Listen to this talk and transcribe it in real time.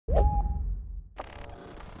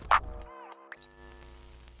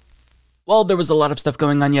Well, there was a lot of stuff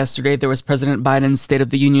going on yesterday. There was President Biden's State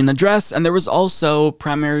of the Union address, and there was also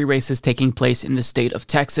primary races taking place in the state of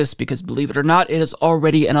Texas, because believe it or not, it is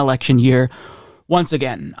already an election year. Once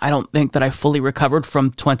again, I don't think that I fully recovered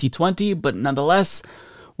from 2020, but nonetheless,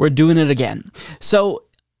 we're doing it again. So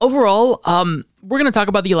overall, we're going to talk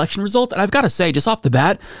about the election result, and I've got to say, just off the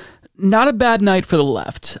bat, not a bad night for the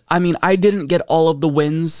left. I mean, I didn't get all of the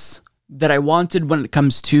wins that I wanted when it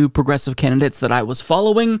comes to progressive candidates that I was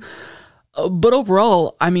following. But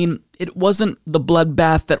overall, I mean, it wasn't the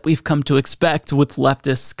bloodbath that we've come to expect with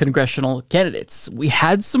leftist congressional candidates. We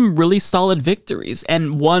had some really solid victories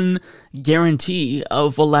and one guarantee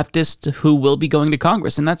of a leftist who will be going to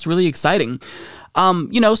Congress, and that's really exciting.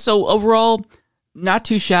 So overall, not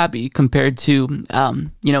too shabby compared to,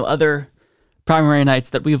 other primary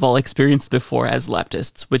nights that we've all experienced before as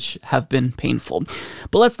leftists, which have been painful.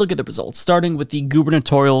 But let's look at the results, starting with the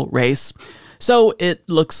gubernatorial race. So it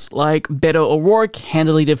looks like Beto O'Rourke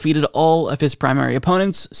handily defeated all of his primary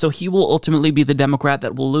opponents, so he will ultimately be the Democrat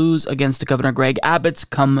that will lose against Governor Greg Abbott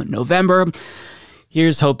come November.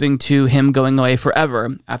 Here's hoping to him going away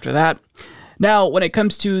forever after that. Now, when it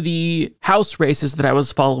comes to the House races that I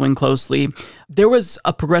was following closely, there was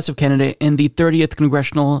a progressive candidate in the 30th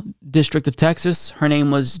Congressional District of Texas. Her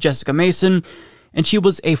name was Jessica Mason, and she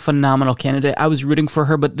was a phenomenal candidate. I was rooting for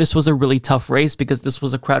her, but this was a really tough race because this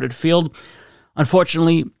was a crowded field.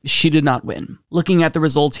 Unfortunately, she did not win. Looking at the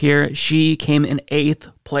results here, she came in 8th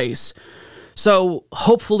place. So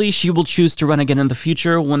hopefully she will choose to run again in the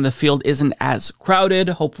future when the field isn't as crowded.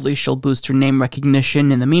 Hopefully she'll boost her name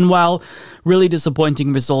recognition in the meanwhile. Really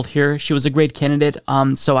disappointing result here. She was a great candidate,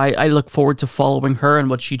 so I look forward to following her and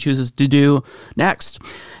what she chooses to do next.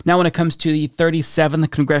 Now, when it comes to the 37th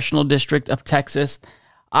Congressional District of Texas,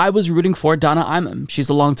 I was rooting for Donna Imam. She's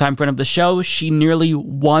a longtime friend of the show. She nearly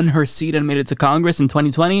won her seat and made it to Congress in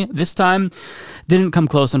 2020. This time, didn't come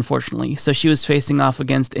close, unfortunately. So she was facing off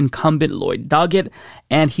against incumbent Lloyd Doggett,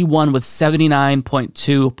 and he won with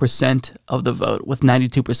 79.2% of the vote, with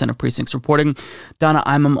 92% of precincts reporting. Donna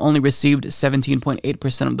Imam only received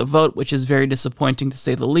 17.8% of the vote, which is very disappointing to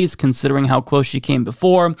say the least, considering how close she came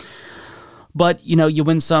before. But, you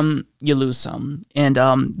win some, you lose some. And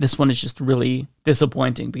this one is just really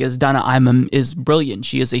disappointing because Donna Imam is brilliant.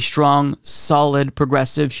 She is a strong, solid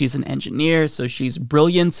progressive. She's an engineer, so she's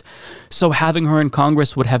brilliant. So having her in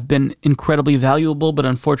Congress would have been incredibly valuable, but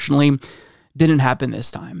unfortunately didn't happen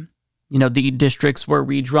this time. The districts were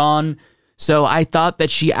redrawn. So I thought that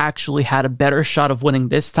she actually had a better shot of winning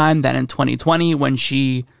this time than in 2020 when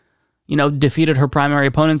she defeated her primary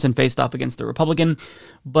opponents and faced off against the Republican,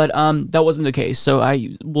 but that wasn't the case. So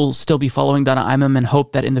I will still be following Donna Imam and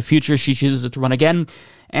hope that in the future she chooses to run again.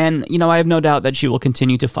 And, I have no doubt that she will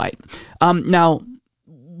continue to fight. Now,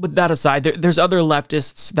 with that aside, there's other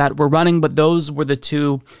leftists that were running, but those were the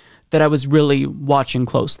two that I was really watching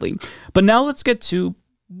closely. But now let's get to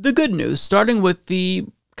the good news, starting with the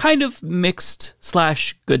kind of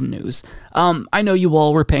mixed/good news. I know you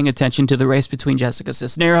all were paying attention to the race between Jessica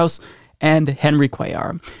Cisneros and Henry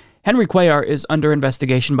Cuellar. Henry Cuellar is under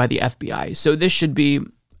investigation by the FBI, so this should be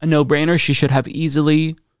a no-brainer. She should have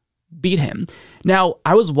easily beat him. Now,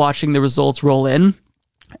 I was watching the results roll in,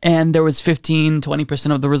 and there was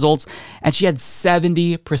 15-20% of the results, and she had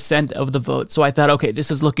 70% of the vote. So I thought, okay,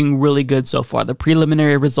 this is looking really good so far. The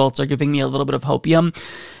preliminary results are giving me a little bit of hopium.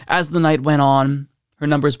 As the night went on, her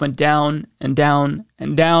numbers went down and down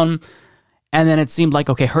and down. And then it seemed like,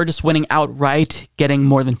 okay, her just winning outright, getting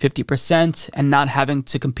more than 50% and not having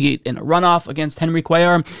to compete in a runoff against Henry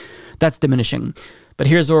Cuellar, that's diminishing. But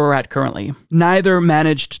here's where we're at currently. Neither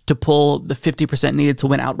managed to pull the 50% needed to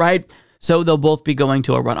win outright, so they'll both be going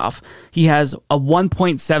to a runoff. He has a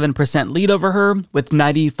 1.7% lead over her, with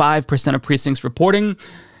 95% of precincts reporting.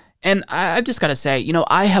 And I've just got to say,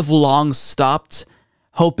 I have long stopped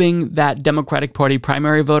hoping that Democratic Party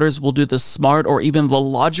primary voters will do the smart or even the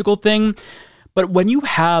logical thing. But when you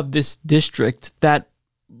have this district that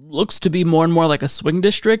looks to be more and more like a swing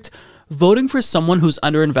district, voting for someone who's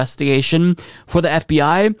under investigation for the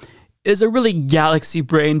FBI is a really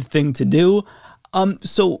galaxy-brained thing to do.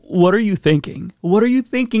 So what are you thinking? What are you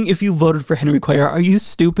thinking if you voted for Henry Cuellar? Are you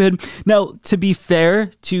stupid? Now, to be fair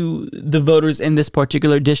to the voters in this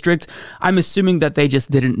particular district, I'm assuming that they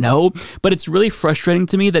just didn't know, but it's really frustrating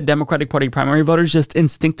to me that Democratic Party primary voters just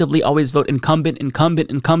instinctively always vote incumbent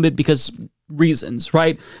because reasons,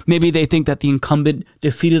 right? Maybe they think that the incumbent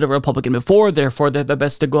defeated a Republican before, therefore they're the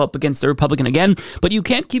best to go up against the Republican again. But you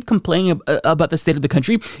can't keep complaining about the state of the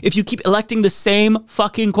country if you keep electing the same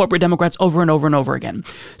fucking corporate Democrats over and over and over again.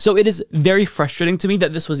 So it is very frustrating to me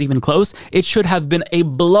that this was even close. It should have been a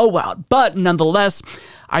blowout, but nonetheless,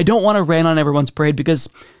 I don't want to rain on everyone's parade because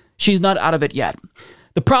she's not out of it yet.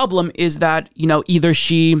 The problem is that, either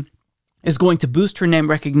she is going to boost her name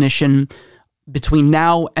recognition between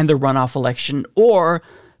now and the runoff election, or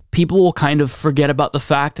people will kind of forget about the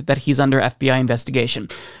fact that he's under FBI investigation.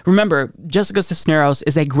 Remember, Jessica Cisneros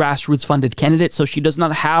is a grassroots-funded candidate, so she does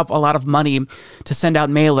not have a lot of money to send out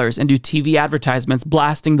mailers and do TV advertisements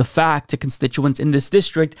blasting the fact to constituents in this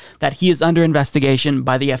district that he is under investigation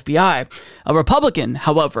by the FBI. A Republican,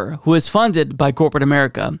 however, who is funded by corporate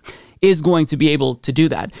America, is going to be able to do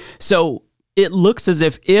that. So it looks as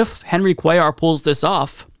if Henry Cuellar pulls this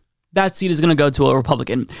off, that seat is going to go to a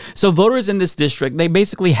Republican. So voters in this district, they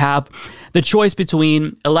basically have the choice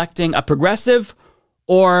between electing a progressive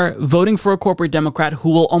or voting for a corporate Democrat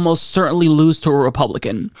who will almost certainly lose to a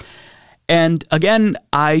Republican. And again,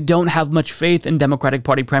 I don't have much faith in Democratic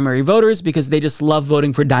Party primary voters because they just love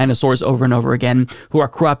voting for dinosaurs over and over again who are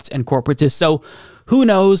corrupt and corporatist. So who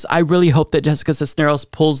knows? I really hope that Jessica Cisneros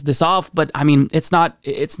pulls this off, but I mean, it's not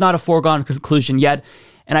a foregone conclusion yet.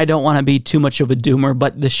 And I don't want to be too much of a doomer,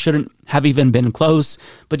 but this shouldn't have even been close.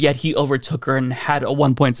 But yet he overtook her and had a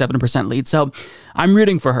 1.7% lead. So I'm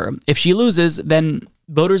rooting for her. If she loses, then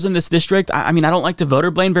voters in this district, I mean, I don't like to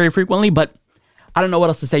voter blame very frequently, but I don't know what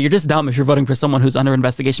else to say. You're just dumb if you're voting for someone who's under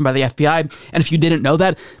investigation by the FBI. And if you didn't know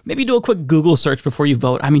that, maybe do a quick Google search before you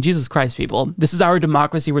vote. I mean, Jesus Christ, people. This is our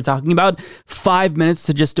democracy we're talking about. 5 minutes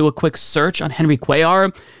to just do a quick search on Henry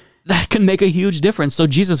Cuellar. That can make a huge difference. So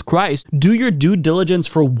Jesus Christ, do your due diligence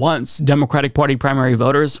for once, Democratic Party primary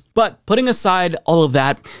voters. But putting aside all of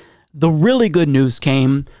that, the really good news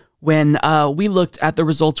came when we looked at the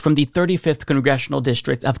results from the 35th Congressional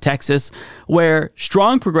District of Texas, where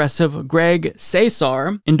strong progressive Greg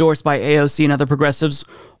Cesar, endorsed by AOC and other progressives,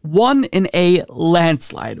 won in a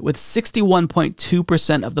landslide with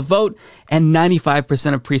 61.2% of the vote and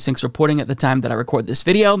 95% of precincts reporting at the time that I record this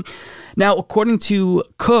video. Now, according to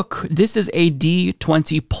Cook, this is a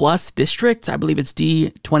D20 plus district. I believe it's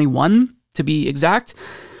D21 to be exact.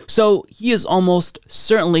 So he is almost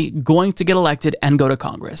certainly going to get elected and go to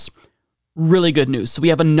Congress. Really good news. So we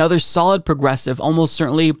have another solid progressive, almost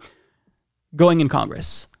certainly going in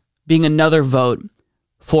Congress, being another vote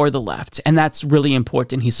for the left. And that's really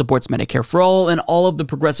important. He supports Medicare for all and all of the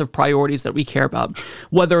progressive priorities that we care about.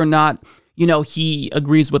 Whether or not, he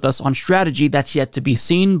agrees with us on strategy, that's yet to be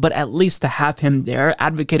seen. But at least to have him there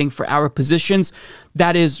advocating for our positions,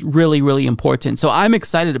 that is really, really important. So I'm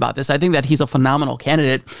excited about this. I think that he's a phenomenal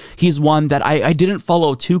candidate. He's one that I didn't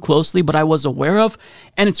follow too closely, but I was aware of.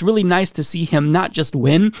 And it's really nice to see him not just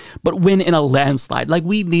win, but win in a landslide. Like,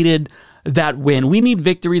 we needed that win. We need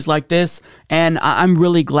victories like this, and I'm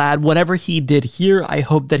really glad whatever he did here, I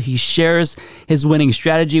hope that he shares his winning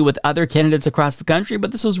strategy with other candidates across the country,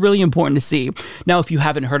 but this was really important to see. Now, if you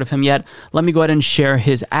haven't heard of him yet, let me go ahead and share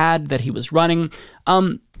his ad that he was running.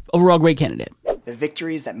 Overall, great candidate. The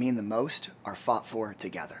victories that mean the most are fought for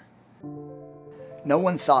together. No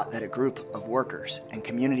one thought that a group of workers and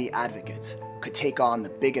community advocates could take on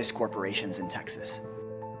the biggest corporations in Texas.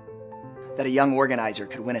 That a young organizer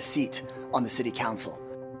could win a seat on the city council,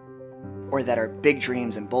 or that our big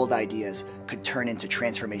dreams and bold ideas could turn into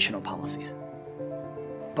transformational policies.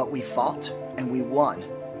 But we fought and we won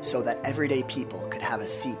so that everyday people could have a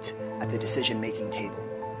seat at the decision-making table,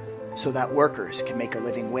 so that workers could make a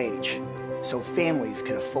living wage, so families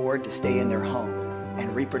could afford to stay in their home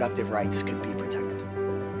and reproductive rights could be protected.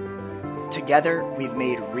 Together, we've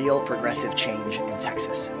made real progressive change in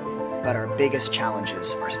Texas, but our biggest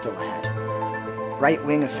challenges are still ahead.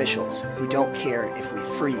 Right-wing officials who don't care if we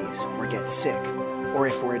freeze or get sick or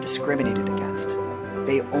if we're discriminated against.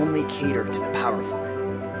 They only cater to the powerful.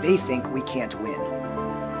 They think we can't win.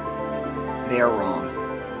 They are wrong.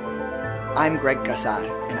 I'm Greg Casar,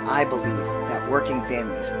 and I believe that working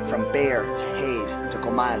families from Bexar to Hayes to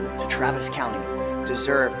Comal to Travis County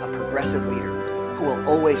deserve a progressive leader who will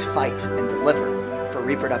always fight and deliver for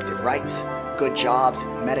reproductive rights, good jobs,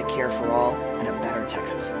 Medicare for all, and a better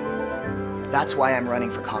Texas. That's why I'm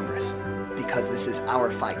running for Congress, because this is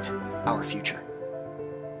our fight, our future.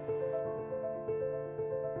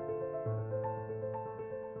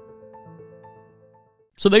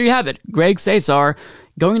 So there you have it. Greg Cesar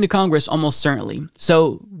going to Congress almost certainly.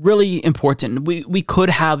 So really important. We could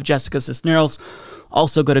have Jessica Cisneros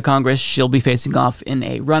also go to Congress. She'll be facing off in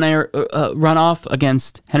a runoff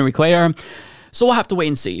against Henry Cuellar. So we'll have to wait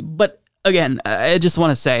and see. But again, I just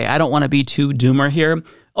want to say, I don't want to be too doomer here.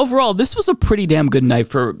 Overall, this was a pretty damn good night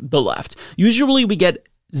for the left. Usually we get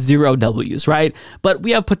 0 W's, right? But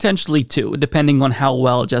we have potentially 2, depending on how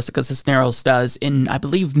well Jessica Cisneros does in, I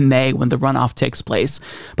believe, May when the runoff takes place.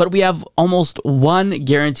 But we have almost 1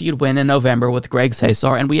 guaranteed win in November with Greg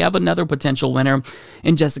Cesar, and we have another potential winner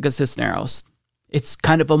in Jessica Cisneros. It's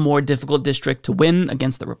kind of a more difficult district to win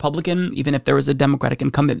against the Republican, even if there is a Democratic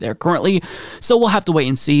incumbent there currently. So we'll have to wait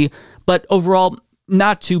and see. But overall,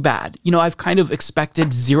 not too bad. You know, I've kind of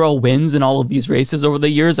expected 0 wins in all of these races over the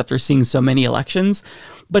years after seeing so many elections.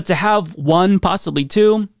 But to have 1, possibly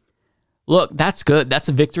 2, look, that's good. That's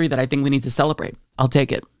a victory that I think we need to celebrate. I'll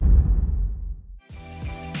take it.